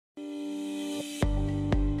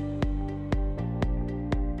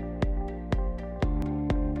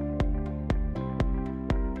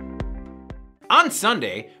On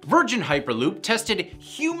Sunday, Virgin Hyperloop tested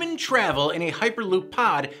human travel in a Hyperloop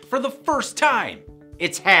pod for the first time.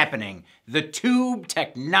 It's happening. The tube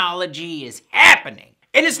technology is happening.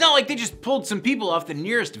 And it's not like they just pulled some people off the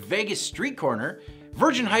nearest Vegas street corner.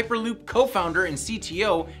 Virgin Hyperloop co-founder and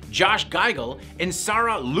CTO Josh Giegel and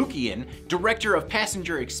Sara Luchian, director of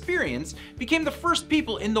passenger experience, became the first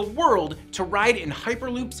people in the world to ride in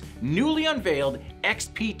Hyperloop's newly unveiled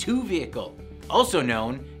XP2 vehicle, also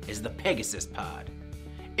known as the Pegasus pod.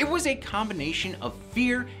 It was a combination of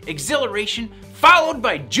fear, exhilaration, followed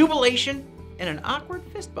by jubilation, and an awkward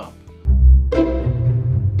fist bump.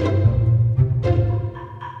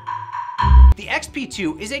 The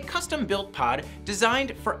XP2 is a custom-built pod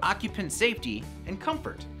designed for occupant safety and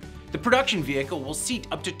comfort. The production vehicle will seat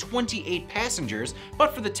up to 28 passengers,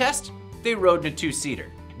 but for the test, they rode in a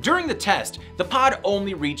two-seater. During the test, the pod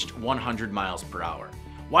only reached 100 miles per hour.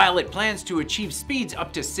 While it plans to achieve speeds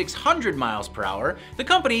up to 600 miles per hour, the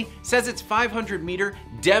company says its 500-meter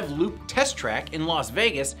DevLoop test track in Las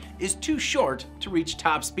Vegas is too short to reach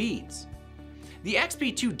top speeds. The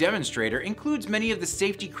XP2 demonstrator includes many of the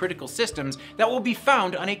safety-critical systems that will be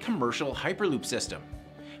found on a commercial Hyperloop system.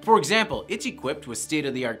 For example, it's equipped with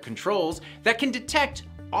state-of-the-art controls that can detect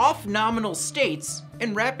off-nominal states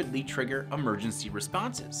and rapidly trigger emergency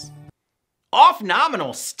responses.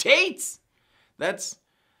 Off-nominal states?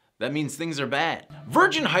 That means things are bad.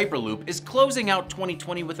 Virgin Hyperloop is closing out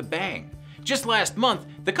 2020 with a bang. Just last month,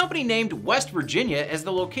 the company named West Virginia as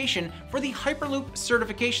the location for the Hyperloop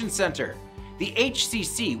Certification Center. The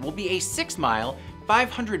HCC will be a 6-mile,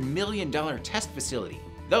 $500 million test facility,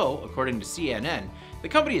 though, according to CNN, the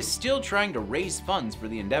company is still trying to raise funds for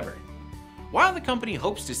the endeavor. While the company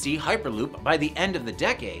hopes to see Hyperloop by the end of the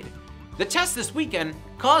decade, the test this weekend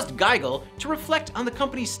caused Giegel to reflect on the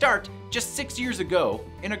company's start just 6 years ago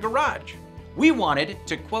in a garage. We wanted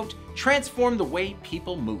to, quote, transform the way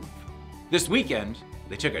people move. This weekend,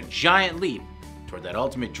 they took a giant leap toward that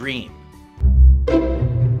ultimate dream.